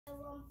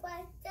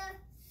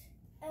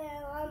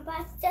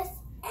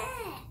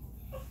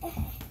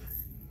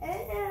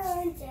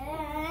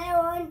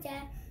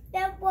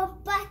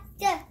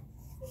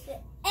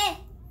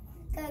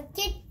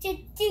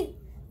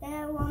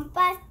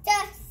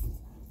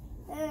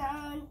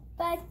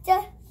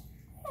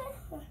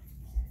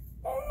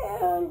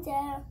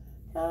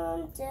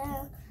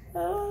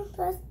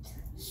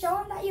Show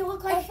him that you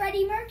look like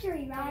Freddie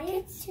Mercury,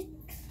 Ryan.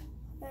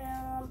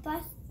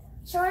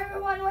 Show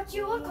everyone what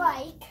you look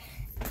like.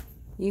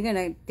 You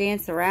gonna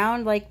dance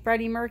around like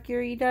Freddie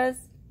Mercury does?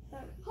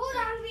 Hold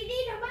on, we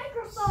need a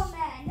microphone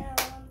then.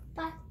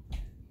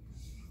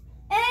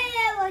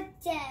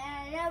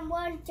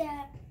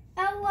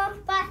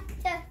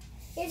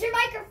 Here's your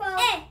microphone.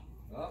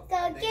 Oh,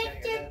 Go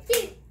get your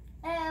teeth.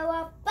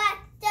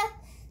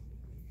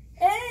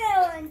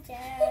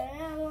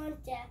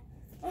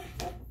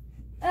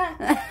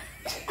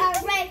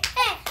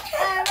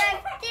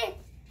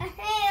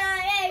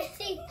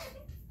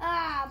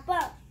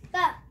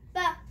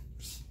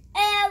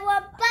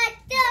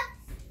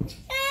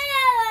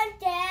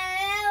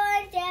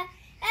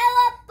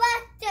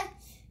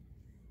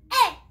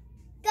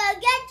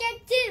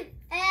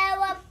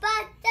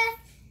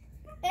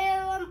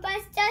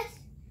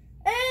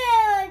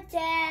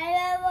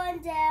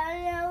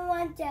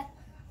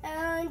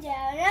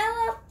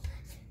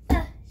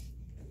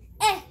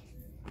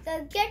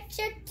 Go get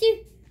your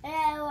tooth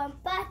and one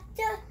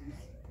butter.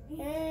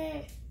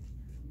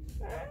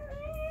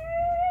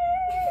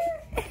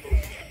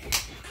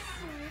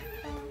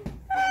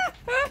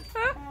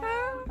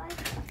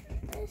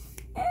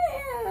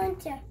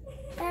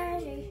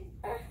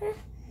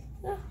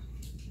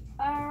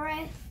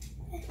 Alright.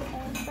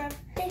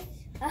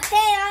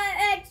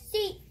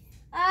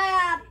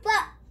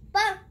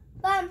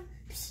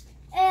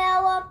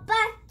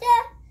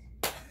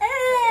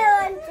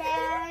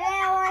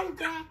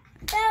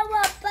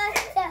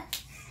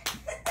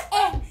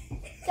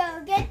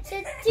 Go get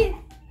your tooth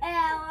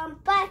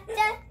and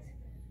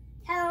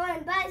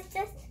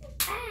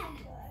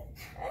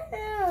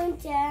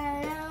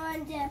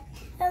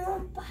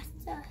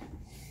butter.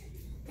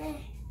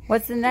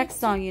 What's the next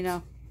song you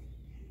know?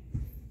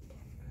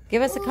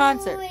 Give us a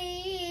concert.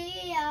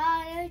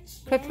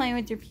 Quit playing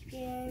with your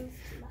pee-pee.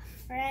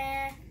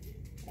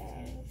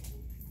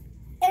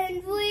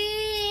 And we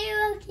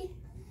will keep.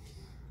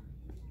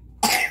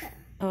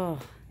 Oh.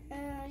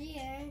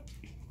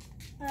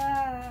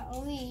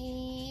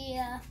 We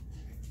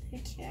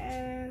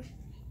return.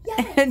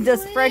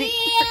 Does Freddie? We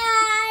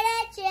are the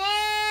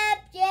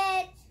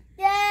champions,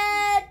 the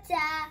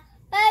top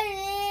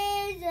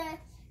loser,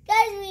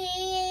 'cause we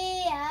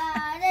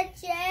are the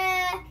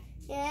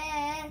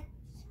champions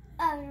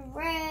of the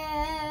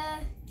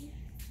world.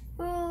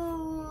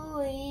 Ooh,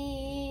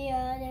 we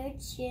are the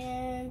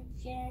champions.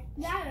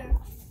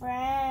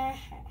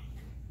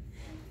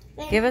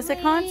 Give us a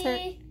concert.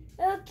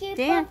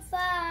 Dance.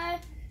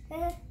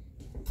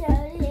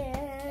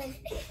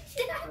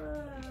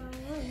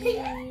 We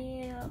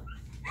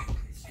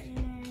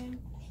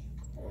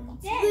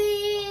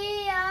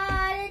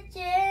are the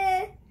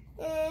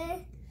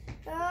champions,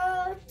 the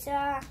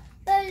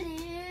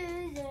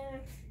loser,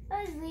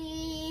 'cause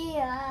we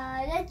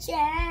are the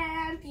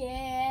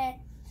champion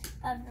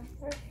of the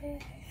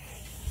world.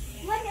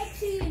 What else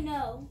do you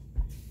know?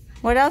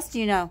 What else do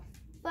you know?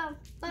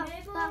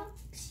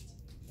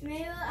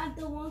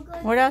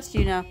 What else do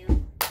you know?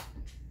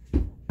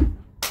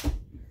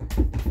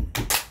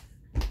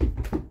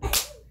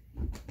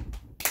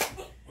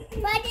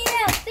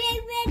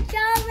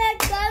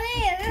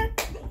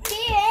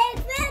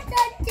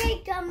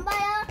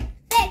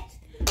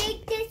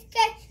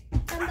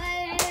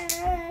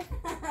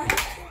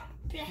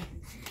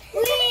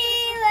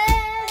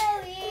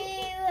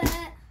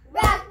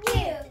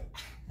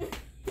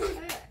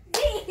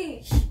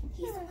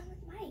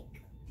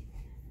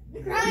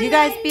 You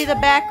guys be the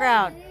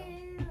background.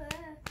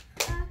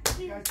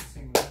 You guys can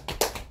sing that.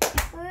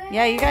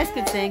 Yeah, you guys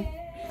could sing.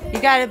 You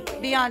gotta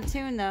be on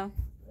tune though.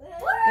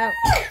 Go.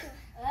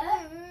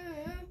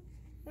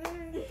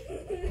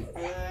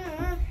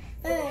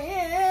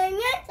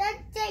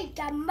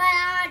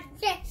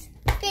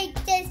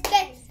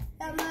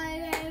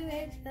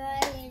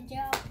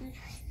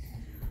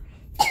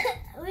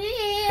 We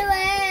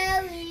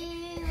will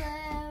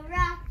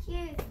rock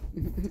you.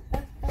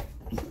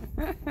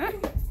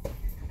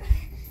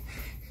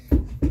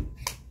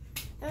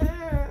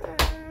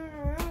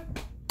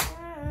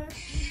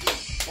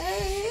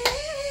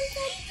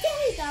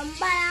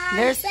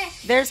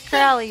 There's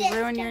Crowley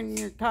ruining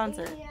your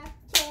concert. We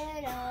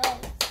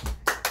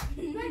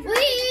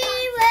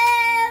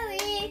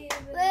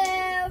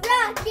will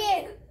rock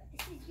you.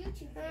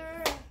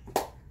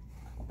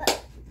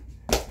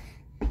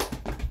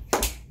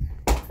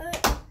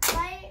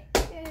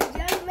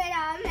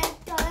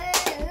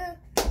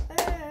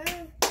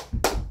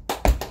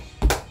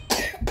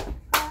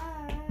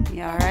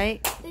 You all right?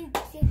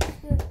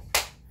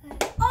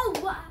 Oh,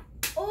 what?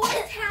 Old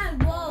Town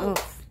Road.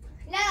 Oof.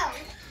 No,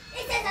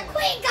 this is a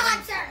Queen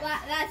concert.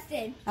 That's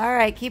it. All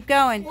right, keep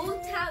going.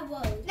 Old Town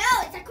Road. No,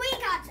 it's a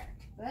Queen concert.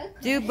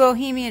 Do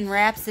Bohemian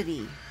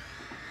Rhapsody.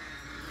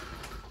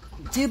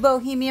 Do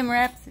Bohemian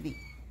Rhapsody.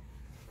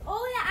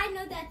 Oh yeah, I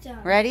know that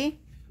song. Ready?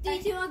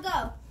 3, 2, 1,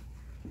 go.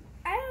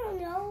 I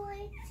don't know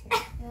it.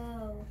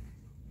 Oh.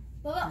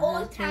 What about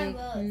Old Town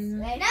Roads?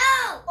 Right?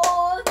 No!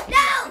 Old.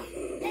 No!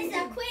 It's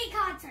a Queen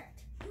concert.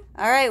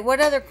 All right. What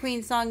other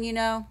Queen song you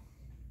know?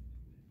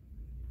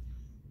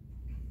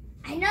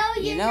 I know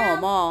You know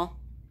them all.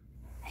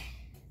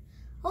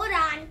 Hold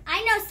on.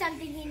 I know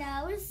something he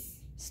knows.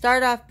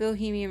 Start off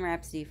Bohemian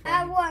Rhapsody for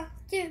I me. want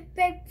to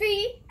break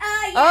free.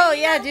 Oh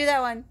yeah, do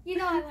that one. You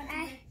know I want to.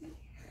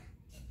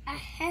 I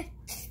have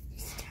to.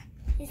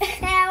 It's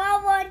how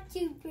I want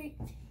to break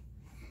free.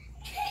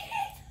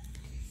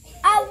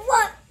 I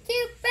want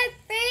to break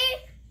free.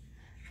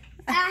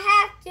 I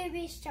have to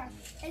be strong.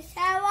 It's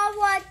how I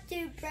want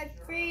to break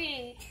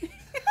free.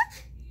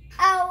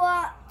 I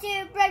want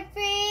to break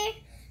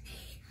free.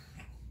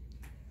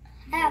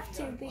 I have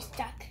to be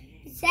stuck.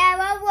 It's how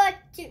I want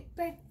to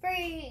break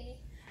free.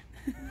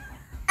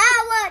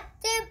 I want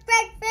to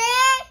break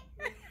free.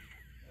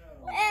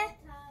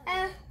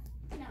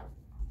 No.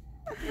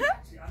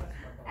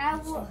 I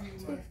want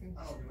to.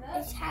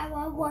 It's how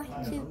I want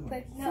to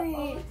break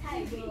free.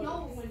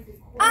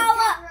 I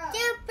want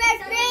to break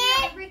free.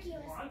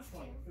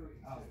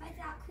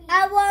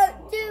 I want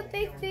to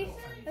break free.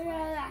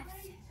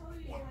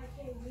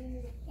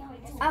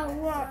 I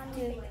want to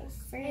break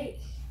free.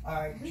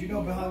 Alright, do you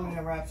know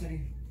Bohemian Rhapsody?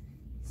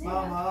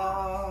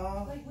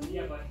 Mama.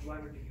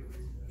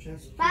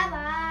 Just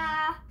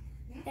Baba.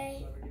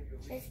 Hey,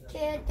 just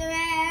kill the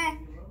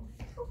man.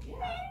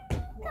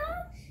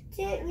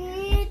 Take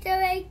me to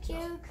make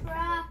you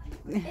cry.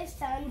 It's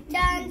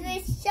sometimes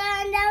we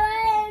shine the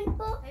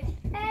rainbow.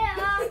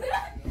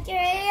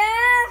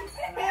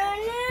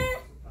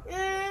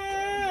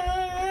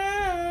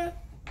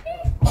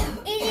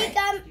 Easy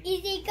come,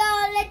 easy go,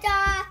 let's go.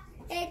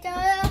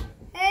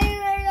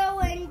 Anywhere the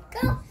wind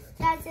goes,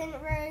 doesn't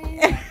rain.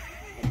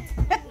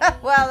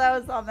 Wow, that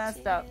was all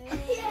messed up.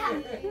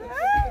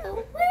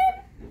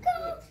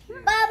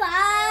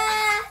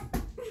 Bye-bye.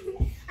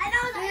 I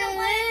know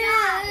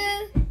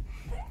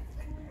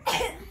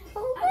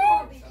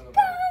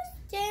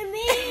to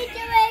me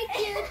to make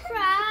you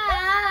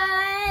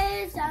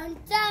cry.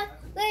 Sometimes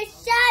we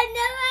shine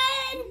the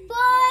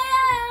rainbow.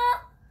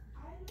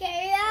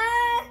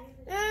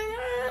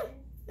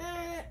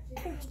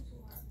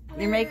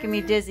 You're making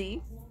me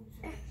dizzy.